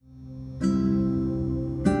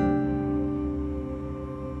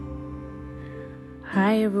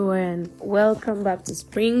Hi everyone, welcome back to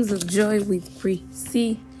Springs of Joy with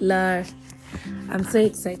Priscilla. I'm so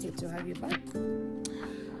excited to have you back.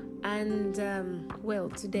 And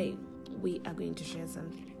today we are going to share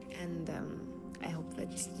something, and I hope that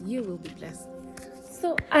you will be blessed.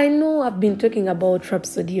 So I know I've been talking about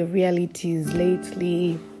Rhapsody of Realities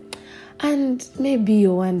lately, and maybe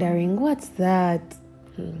you're wondering, what's that?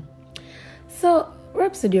 So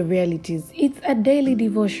Rhapsody of Realities, it's a daily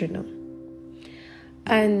devotional.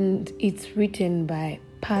 And it's written by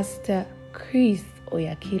Pastor Chris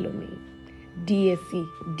Oyakhilome, DSC,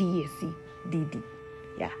 DD.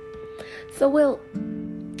 Yeah. So,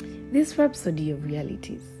 this Rhapsody of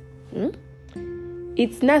Realities,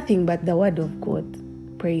 it's nothing but the Word of God.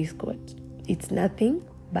 Praise God. It's nothing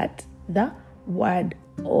but the Word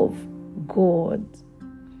of God.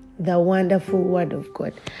 The wonderful Word of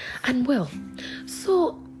God. And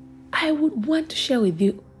so I would want to share with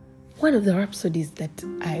you one of the rhapsodies that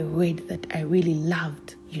I read that I really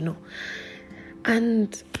loved,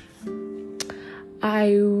 and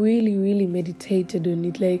I really meditated on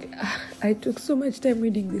it. I took so much time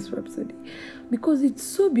reading this rhapsody because it's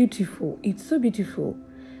so beautiful. It's so beautiful.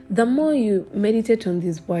 The more you meditate on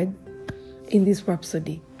this word in this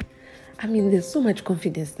rhapsody, there's so much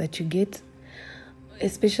confidence that you get,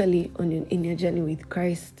 especially in your journey with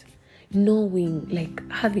Christ, knowing,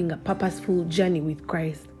 having a purposeful journey with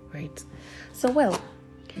Christ. Right. So,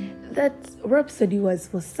 that rhapsody was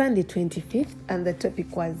for Sunday 25th, and the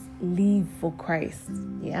topic was Live for Christ.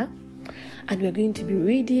 Yeah. And we're going to be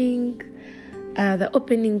reading the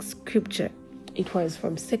opening scripture. It was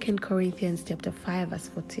from 2 Corinthians chapter 5, verse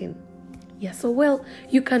 14. Yeah. So,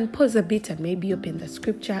 you can pause a bit and maybe open the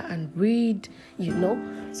scripture and read,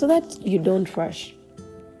 so that you don't rush.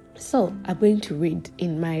 So, I'm going to read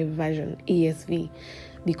in my version, ESV,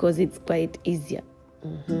 because it's quite easier.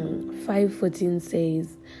 5:14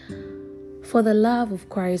 says, "For the love of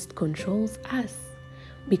Christ controls us,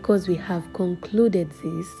 because we have concluded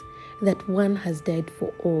this, that one has died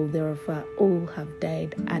for all, therefore all have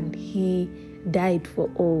died, and he died for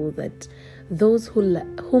all, that those who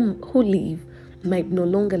live might no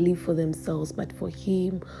longer live for themselves, but for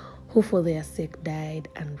him who for their sake died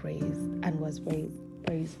and was raised."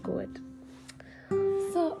 Praise God.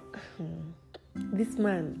 So this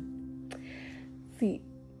man,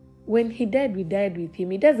 when he died, we died with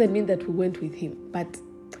him. It doesn't mean that we went with him. But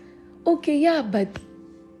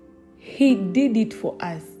he did it for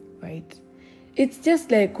us, right? It's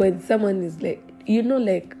just like when someone is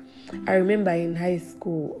I remember in high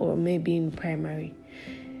school or maybe in primary,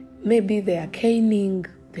 maybe they are caning,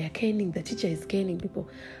 the teacher is caning people.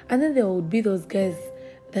 And then there would be those guys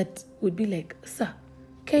that would be like, "Sir,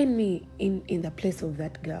 cane me in the place of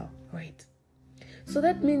that girl," right? So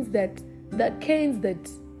that means that the canes that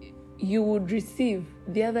you would receive,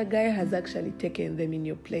 the other guy has actually taken them in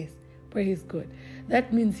your place. Praise God.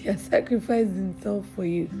 That means he has sacrificed himself for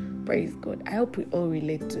you. Praise God. I hope we all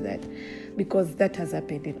relate to that, because that has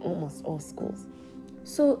happened in almost all schools.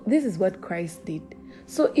 So this is what Christ did.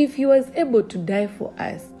 So if he was able to die for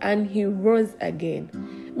us and he rose again,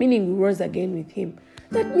 meaning we rose again with him,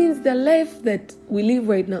 that means the life that we live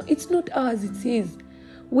right now, it's not ours, it's his.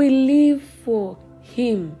 We live for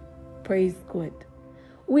him. Praise God.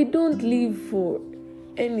 We don't live for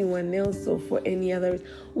anyone else or for any other.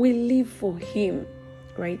 We live for him,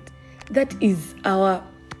 right? That is our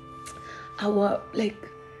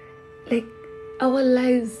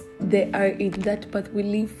lives, they are in that path. We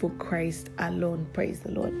live for Christ alone. Praise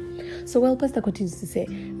the Lord. So Pastor continues to say,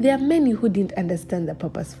 there are many who didn't understand the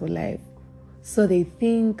purpose for life. So they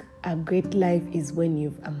think a great life is when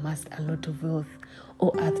you've amassed a lot of wealth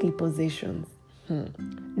or earthly possessions.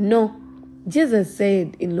 No. Jesus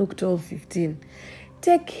said in Luke 12:15,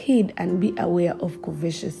 "Take heed and be aware of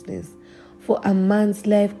covetousness, for a man's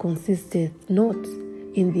life consisteth not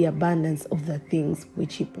in the abundance of the things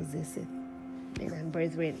which he possesseth." And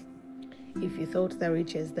brethren, if you thought the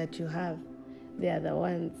riches that you have, they are the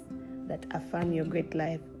ones that affirm your great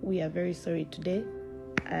life, we are very sorry today.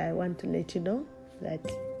 I want to let you know that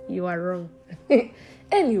you are wrong.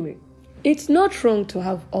 Anyway, it's not wrong to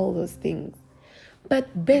have all those things.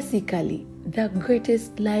 But basically, the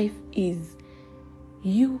greatest life is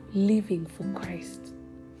you living for Christ.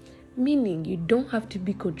 Meaning you don't have to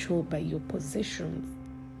be controlled by your possessions.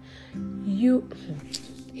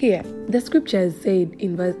 Here, the scripture is said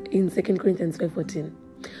in 2 Corinthians 5:14,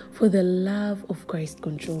 "For the love of Christ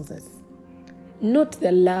controls us." Not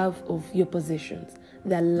the love of your possessions.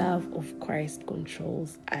 The love of Christ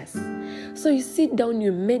controls us. So you sit down,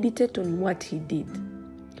 you meditate on what he did.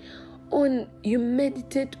 You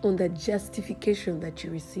meditate on the justification that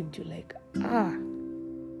you received. You're like,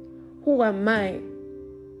 Who am I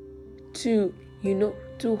to,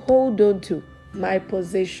 to hold on to my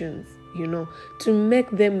possessions, to make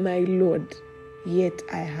them my Lord? Yet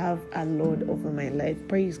I have a Lord over my life.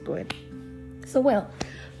 Praise God. So,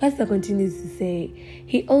 Pastor continues to say,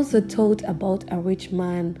 he also taught about a rich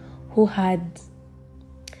man who had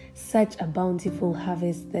such a bountiful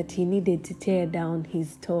harvest that he needed to tear down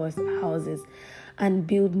his storehouses and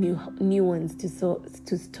build new ones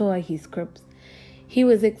to store his crops. He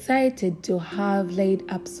was excited to have laid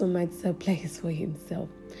up so much supplies for himself.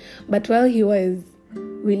 But while he was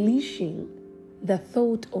relishing the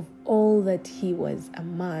thought of all that he was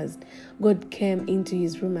amassed, God came into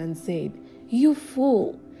his room and said, "You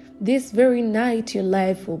fool, this very night your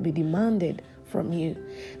life will be demanded from you.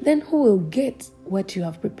 Then who will get what you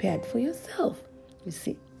have prepared for yourself?" You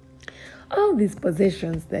see, all these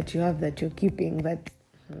possessions that you have, that you're keeping, that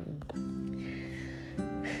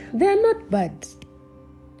they're not bad,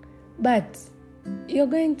 but you're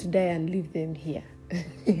going to die and leave them here.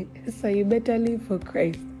 So you better live for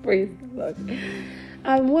Christ. Praise the Lord.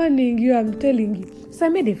 I'm warning you, I'm telling you. So I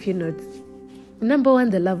made a few notes. Number one,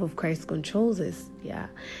 the love of Christ controls us. Yeah.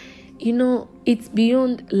 It's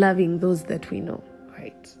beyond loving those that we know,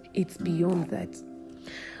 right? It's beyond that.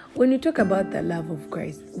 When you talk about the love of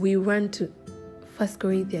Christ, we run to 1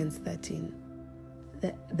 Corinthians 13.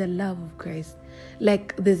 The love of Christ.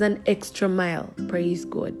 Like there's an extra mile. Praise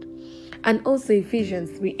God. And also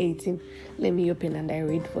Ephesians 3:18. Let me open and I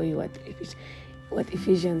read for you what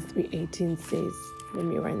Ephesians 3:18 says. Let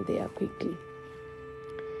me run there quickly.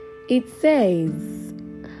 It says,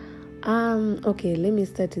 let me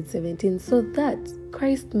start at 17. So that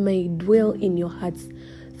Christ may dwell in your hearts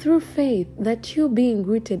through faith, that you, being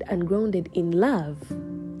rooted and grounded in love,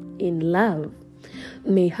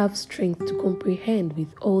 may have strength to comprehend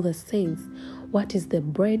with all the saints what is the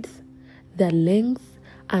breadth, the length,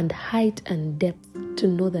 and height and depth, to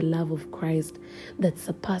know the love of Christ that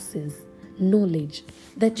surpasses knowledge,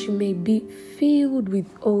 that you may be filled with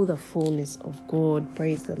all the fullness of God.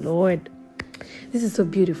 Praise the Lord. This is so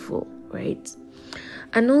beautiful, right?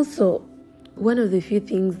 And also, one of the few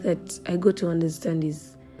things that I got to understand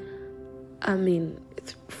is,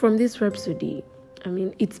 from this rhapsody,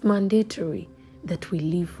 it's mandatory that we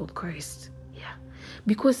live for Christ. Yeah.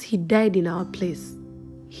 Because he died in our place.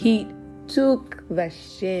 He took the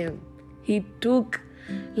shame. He took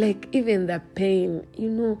even the pain,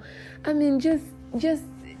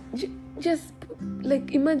 just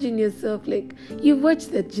like imagine yourself, like you've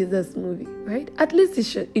watched that Jesus movie, right? At least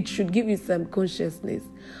it should give you some consciousness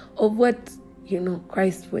of what,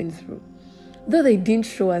 Christ went through. Though they didn't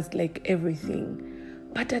show us everything,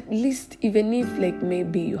 but at least even if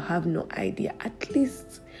maybe you have no idea, at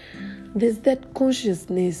least there's that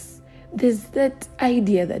consciousness, there's that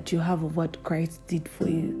idea that you have of what Christ did for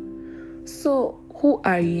you. So who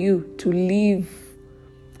are you to live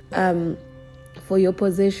for your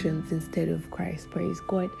possessions instead of Christ? Praise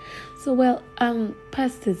God. So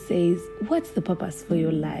Pastor says, what's the purpose for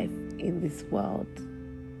your life in this world?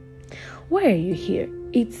 Why are you here?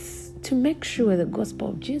 It's to make sure the gospel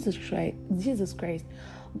of Jesus Christ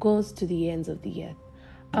goes to the ends of the earth.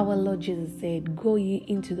 Our Lord Jesus said, "Go ye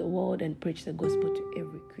into the world and preach the gospel to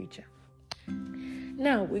every creature."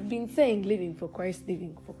 Now, we've been saying living for Christ.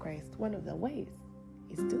 One of the ways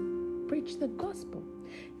is to preach the gospel.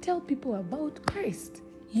 Tell people about Christ.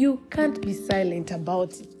 You can't be silent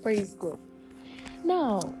about it. Praise God.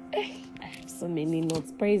 Now, I have so many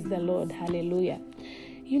notes. Praise the Lord. Hallelujah.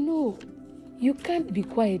 You can't be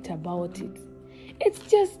quiet about it. It's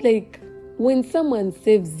just like when someone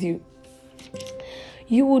saves you,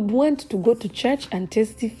 you would want to go to church and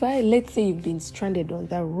testify. Let's say you've been stranded on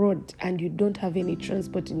the road and you don't have any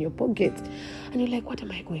transport in your pocket. And you're like, what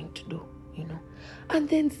am I going to do? And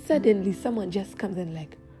then suddenly someone just comes and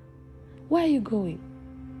where are you going?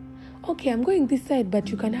 Okay, I'm going this side, but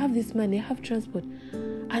you can have this money, have transport.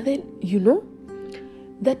 And then,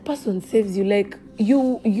 that person saves you.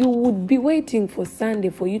 You would be waiting for Sunday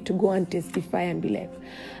for you to go and testify and be like,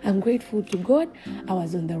 I'm grateful to God. I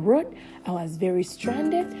was on the road. I was very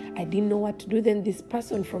stranded. I didn't know what to do. Then this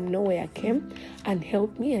person from nowhere came and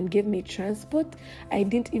helped me and gave me transport. I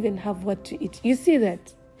didn't even have what to eat. You see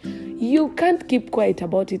that? You can't keep quiet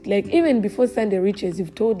about it. Even before Sunday reaches,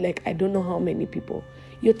 you've told I don't know how many people.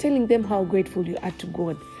 You're telling them how grateful you are to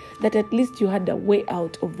God, that at least you had a way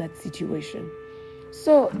out of that situation.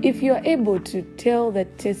 So if you're able to tell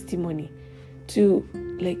that testimony to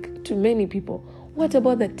many people, what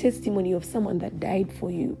about the testimony of someone that died for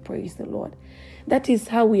you? Praise the Lord. That is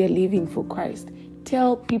how we are living for Christ.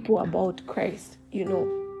 Tell people about Christ,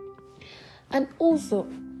 And also,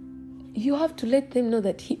 you have to let them know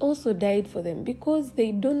that he also died for them, because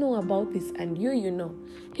they don't know about this, and you know.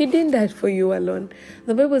 He didn't die for you alone.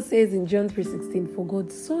 The Bible says in John 3:16, for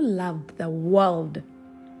God so loved the world,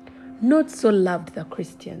 not so loved the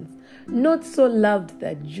Christians, not so loved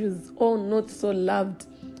the Jews, or not so loved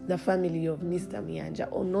the family of Mr. Mianja,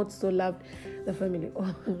 or not so loved the family.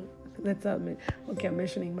 Oh, that's how I'm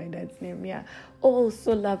mentioning my dad's name. Yeah.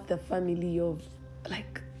 Also loved the family of,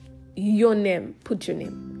 like, your name, put your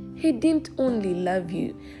name. He didn't only love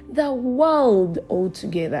you, the world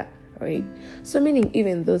altogether, right? So meaning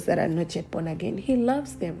even those that are not yet born again, he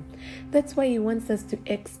loves them. That's why he wants us to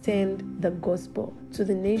extend the gospel to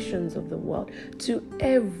the nations of the world, to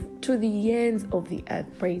the ends of the earth.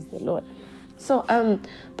 Praise the Lord. So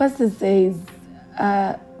Pastor says,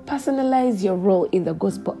 personalize your role in the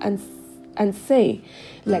gospel and say,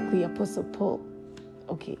 like the Apostle Paul.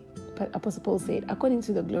 Okay. Apostle Paul said, according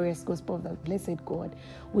to the glorious gospel of the blessed God,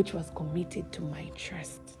 which was committed to my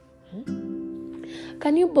trust.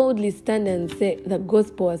 Can you boldly stand and say, the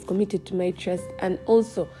gospel was committed to my trust, and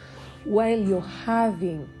also while you're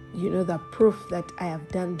having, the proof that I have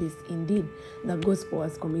done this, indeed, the gospel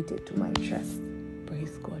was committed to my trust.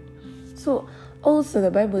 Praise God. So also the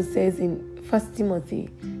Bible says in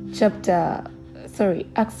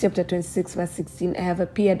Acts chapter 26 verse 16, I have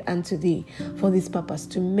appeared unto thee for this purpose,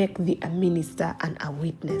 to make thee a minister and a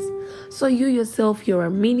witness. So you yourself, you're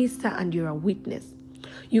a minister and you're a witness.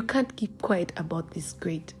 You can't keep quiet about this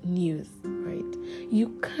great news, right?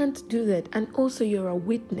 You can't do that. And also you're a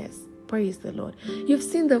witness. Praise the Lord. You've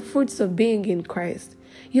seen the fruits of being in Christ.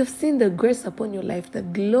 You've seen the grace upon your life, the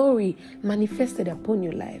glory manifested upon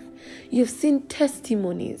your life. You've seen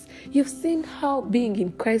testimonies. You've seen how being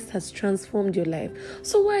in Christ has transformed your life.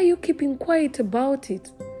 So why are you keeping quiet about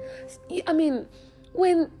it? I mean,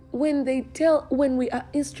 when we are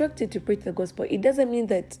instructed to preach the gospel, it doesn't mean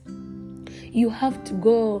that you have to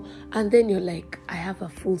go and then you're like, I have a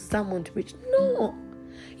full sermon to preach. No,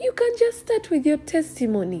 you can just start with your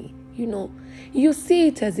testimony. You see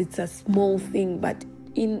it as it's a small thing, but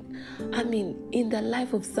in the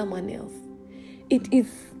life of someone else, it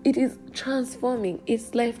is transforming.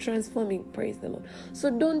 It's life transforming. Praise the Lord. So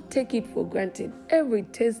don't take it for granted. Every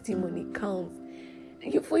testimony counts.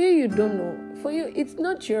 For you, you don't know. For you, it's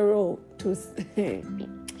not your role to.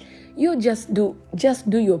 You just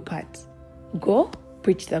do your part. Go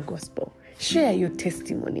preach the gospel. Share your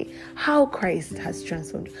testimony, how Christ has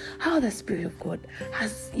transformed you, how the Spirit of God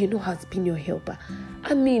has been your helper.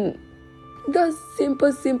 I mean, those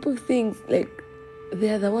simple things, like, they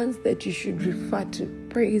are the ones that you should refer to.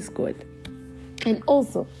 Praise God. And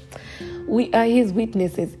also, we are his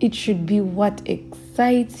witnesses. It should be what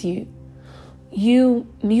excites you. You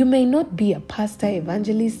may not be a pastor,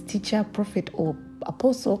 evangelist, teacher, prophet, or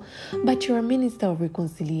apostle, but you're a minister of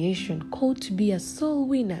reconciliation, called to be a soul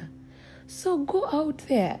winner. So go out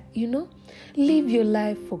there, live your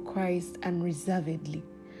life for Christ unreservedly.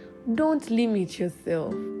 Don't limit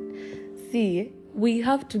yourself. See, we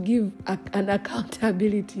have to give an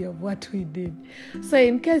accountability of what we did. So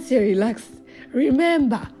in case you're relaxed,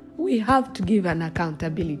 remember, we have to give an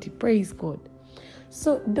accountability. Praise God.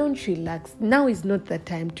 So don't relax. Now is not the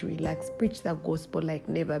time to relax. Preach the gospel like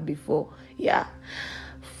never before. Yeah.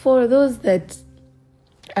 For those that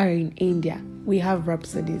are in India, we have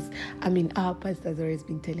rhapsodies. Our pastor's always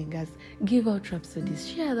been telling us, give out rhapsodies,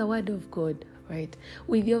 share the word of God, right?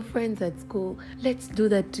 With your friends at school, let's do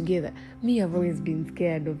that together. Me, I've always been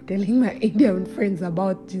scared of telling my Indian friends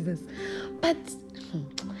about Jesus. But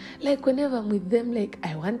like whenever I'm with them, like,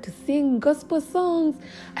 I want to sing gospel songs,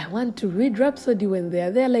 I want to read rhapsody when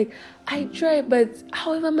they're there. Like, I try, but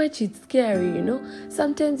however much it's scary,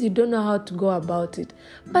 sometimes you don't know how to go about it.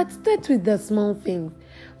 But start with the small things.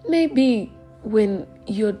 Maybe when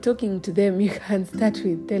you're talking to them, you can start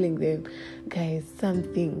with telling them, guys,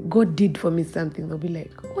 something, God did for me something. They'll be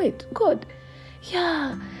like, wait, God?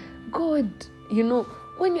 Yeah, God.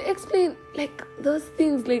 When you explain, like, those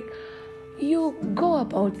things, like, you go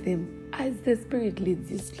about them as the Spirit leads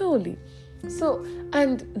you slowly. So,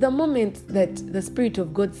 and the moment that the Spirit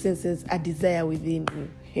of God senses a desire within you,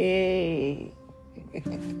 hey,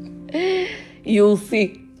 you'll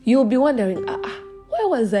see. You'll be wondering, how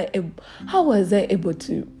was I able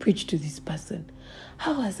to preach to this person?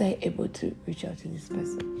 How was I able to reach out to this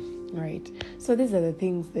person? Right? So these are the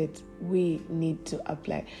things that we need to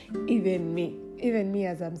apply. Even me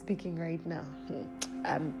as I'm speaking right now,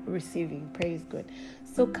 I'm receiving. Praise God.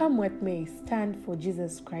 So come what may, stand for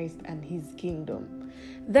Jesus Christ and his kingdom.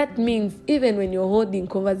 That means even when you're holding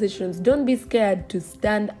conversations, don't be scared to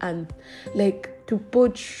stand and to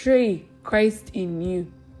portray Christ in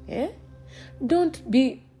you. Yeah? Don't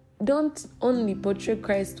be don't only portray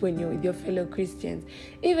Christ when you're with your fellow Christians.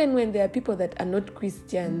 Even when there are people that are not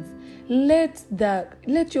Christians, let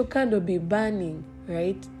your candle be burning,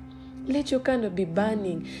 right? Let your candle be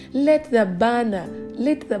burning. Let the banner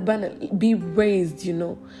be raised,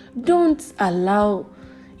 Don't allow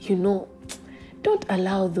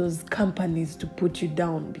those companies to put you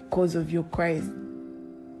down because of your Christ.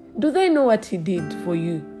 Do they know what he did for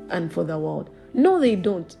you and for the world? No, they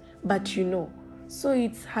don't, but So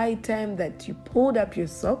it's high time that you pulled up your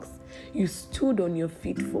socks, you stood on your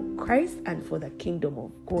feet for Christ and for the kingdom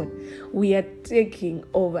of God. We are taking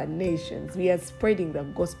over nations. We are spreading the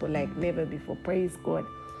gospel like never before. Praise God.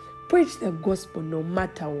 Preach the gospel no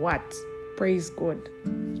matter what. Praise God.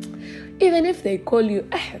 Even if they call you,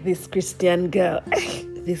 this Christian girl,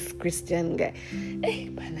 this Christian guy,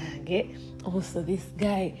 also this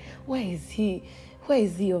guy, why is he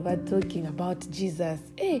over talking about Jesus?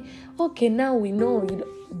 Okay, now we know.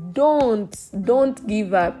 Don't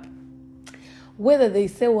give up. Whether they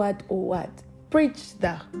say what or what, preach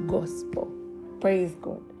the gospel. Praise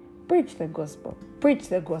God. Preach the gospel. Preach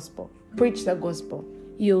the gospel. Preach the gospel.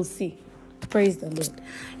 You'll see. Praise the Lord.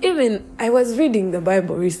 Even I was reading the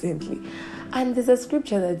Bible recently, and there's a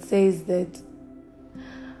scripture that says that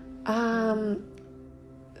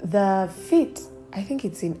the feet, I think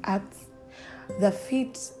it's in Acts, the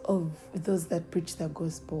feet of those that preach the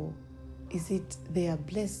gospel, they are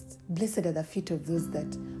blessed. Blessed are the feet of those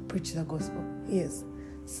that preach the gospel. Yes.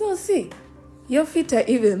 So see, your feet are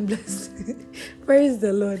even blessed. Praise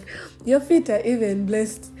the Lord. Your feet are even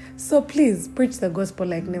blessed. So please preach the gospel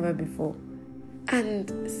like never before.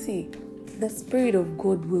 And see, the Spirit of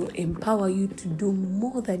God will empower you to do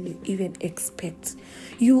more than you even expect.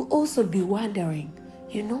 You'll also be wondering,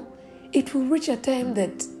 it will reach a time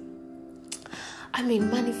that,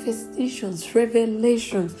 manifestations,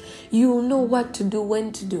 revelations, you will know what to do,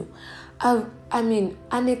 when to do. An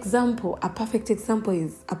example, a perfect example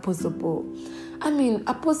is Apostle Paul.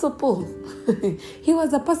 Apostle Paul, he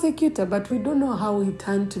was a persecutor, but we don't know how he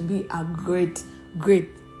turned to be a great, great,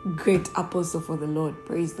 great apostle for the Lord.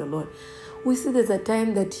 Praise the Lord. We see there's a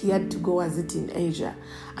time that he had to go visit in Asia.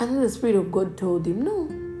 And then the Spirit of God told him, no,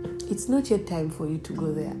 it's not yet time for you to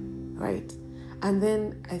go there, right? And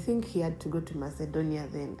then I think he had to go to Macedonia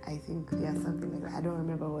then. I think, something like that. I don't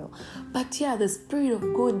remember well. But the Spirit of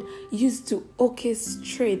God used to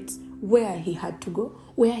orchestrate where he had to go,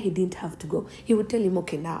 where he didn't have to go. He would tell him,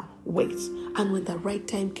 okay, now, wait. And when the right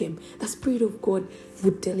time came, the Spirit of God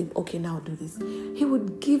would tell him, okay, now do this. He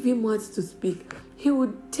would give him words to speak. He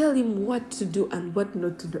would tell him what to do and what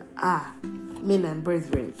not to do. Men and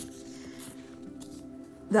brethren,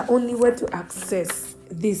 the only way to access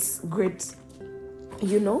this great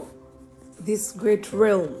this great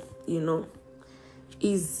realm,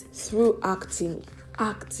 is through acting.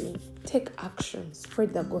 Take action,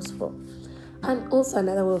 spread the gospel. And also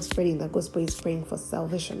another way of spreading the gospel is praying for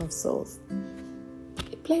salvation of souls.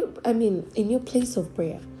 In your place of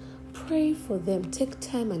prayer, pray for them. Take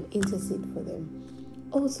time and intercede for them.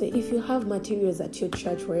 Also, if you have materials at your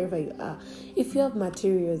church, wherever you are, if you have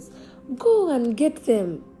materials, go and get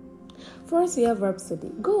them. For us, we have Rhapsody.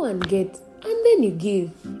 Go and get, and then you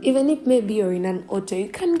give. Even if maybe you're in an auto, you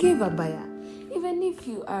can give a buyer. Even if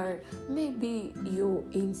you're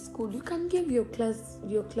in school, you can give your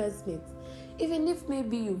classmates. Even if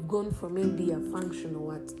maybe you've gone for maybe a function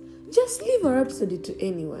or what, just leave a Rhapsody to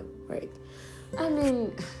anyone, right?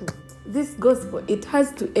 This gospel, it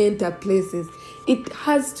has to enter places. It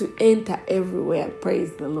has to enter everywhere.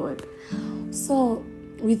 Praise the Lord. So,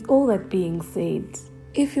 with all that being said,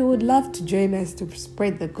 if you would love to join us to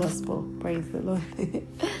spread the gospel, praise the Lord.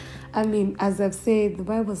 As I've said, the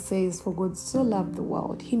Bible says, for God so loved the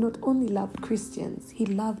world. He not only loved Christians, he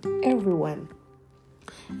loved everyone.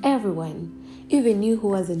 Everyone. Even you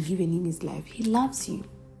who hasn't given him his life, he loves you.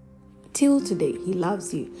 Till today, he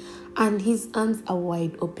loves you. And his arms are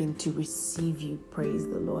wide open to receive you. Praise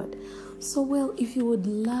the Lord. So, if you would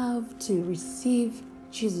love to receive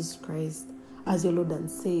Jesus Christ as your Lord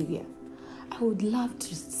and Savior, I would love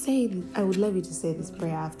you to say this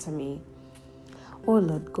prayer after me. Oh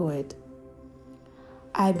Lord God,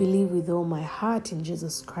 I believe with all my heart in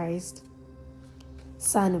Jesus Christ,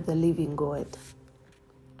 Son of the living God.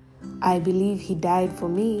 I believe he died for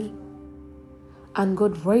me and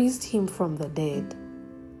God raised him from the dead.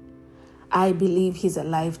 I believe he's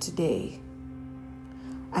alive today.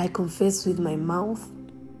 I confess with my mouth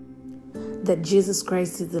that Jesus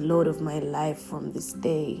Christ is the Lord of my life from this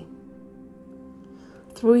day.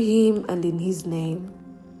 Through him and in his name,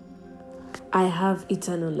 I have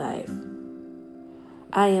eternal life.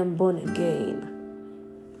 I am born again.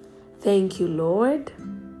 Thank you, Lord.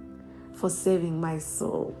 for saving my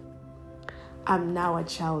soul. I'm now a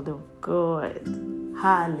child of God.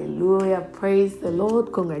 Hallelujah. Praise the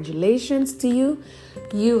Lord. Congratulations to you.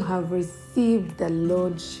 You have received the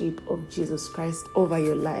Lordship of Jesus Christ over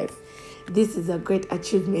your life. This is a great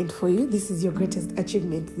achievement for you. This is your greatest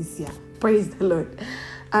achievement this year. Praise the Lord.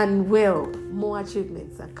 And more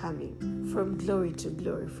achievements are coming from glory to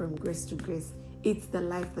glory, from grace to grace. It's the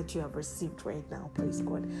life that you have received right now. Praise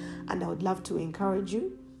God. And I would love to encourage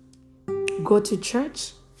you. Go to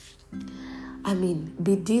church.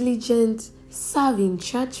 Be diligent, serve in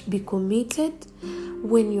church, be committed.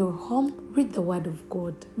 When you're home, read the word of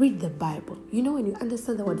God, read the Bible. When you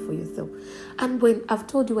understand the word for yourself. And when I've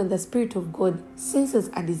told you, when the Spirit of God senses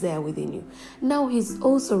a desire within you, now He's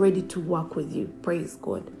also ready to work with you. Praise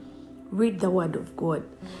God. Read the word of God.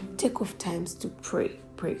 Take off times to pray.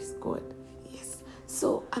 Praise God.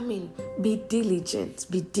 So, be diligent,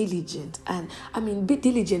 and be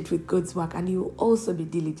diligent with God's work, and you will also be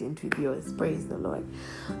diligent with yours. Praise the Lord.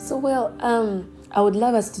 So, I would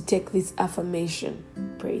love us to take this affirmation.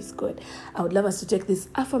 Praise God. I would love us to take this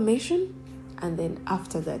affirmation, and then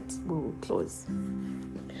after that, we will close.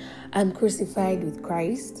 I'm crucified with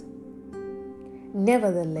Christ.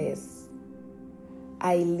 Nevertheless,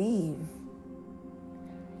 I live,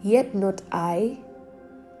 yet not I,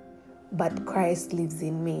 but Christ lives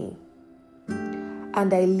in me,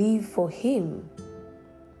 and I live for Him.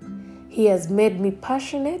 He has made me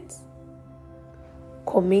passionate,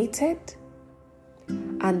 committed,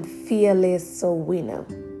 and fearless soul winner.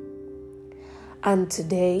 And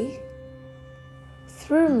today,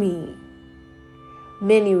 through me,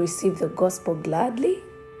 many receive the gospel gladly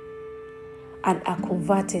and are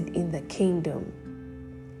converted in the kingdom.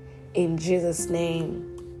 In Jesus' name,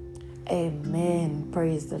 amen.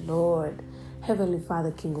 Praise the Lord. Heavenly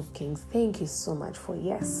Father, King of Kings, thank you so much for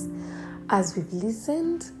as we've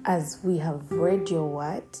listened, as we have read your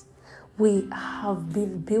word, we have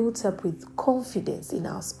been built up with confidence in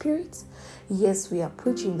our spirits. Yes, we are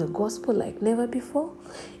preaching the gospel like never before.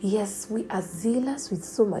 Yes, we are zealous with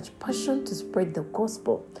so much passion to spread the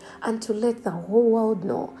gospel and to let the whole world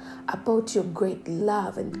know about your great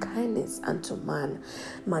love and kindness unto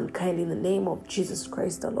mankind, in the name of Jesus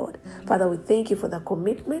Christ the Lord. Father, we thank you for the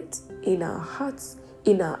commitment in our hearts,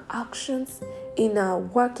 in our actions, in our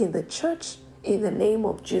work in the church, in the name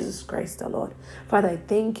of Jesus Christ the Lord. Father, I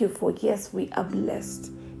thank you for, we are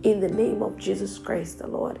blessed in the name of Jesus Christ the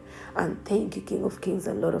Lord. And thank you, King of Kings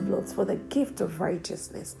and Lord of Lords, for the gift of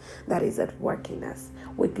righteousness that is at work in us.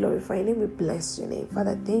 We glorify your name, we bless your name.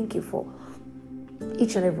 Father, thank you for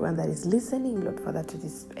each and everyone that is listening, Lord Father, to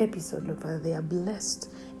this episode. Lord Father, they are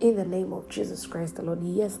blessed in the name of Jesus Christ the Lord.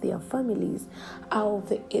 Yes, their families are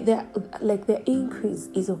their increase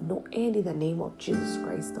is of no end in the name of Jesus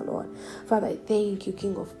Christ the Lord. Father, I thank you,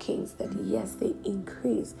 King of Kings, that they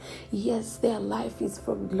increase. Yes, their life is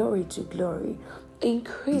from glory to glory,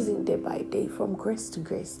 increasing day by day, from grace to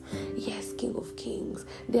grace. Yes, King of Kings,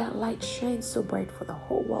 their light shines so bright for the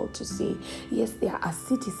whole world to see. Yes, they are a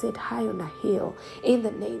city set high on a hill in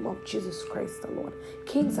the name of Jesus Christ the Lord.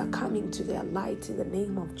 Kings are coming to their light in the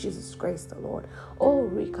name of Jesus Christ the Lord. Oh,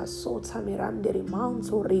 Rika Sota Miranderi Mount,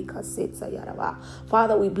 oh, Rika Setsa Yarava.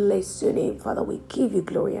 Father, we bless your name. Father, we give you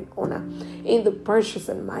glory and honor. In the precious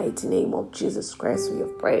and mighty name of Jesus Christ, we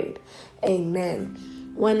have prayed.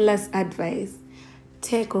 Amen. One last advice.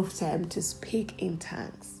 Take off time to speak in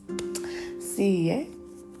tongues. See,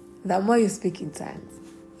 the more you speak in tongues,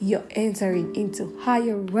 you're entering into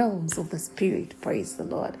higher realms of the Spirit. Praise the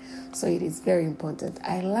Lord. So it is very important.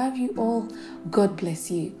 I love you all. God bless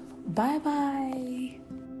you. Bye-bye.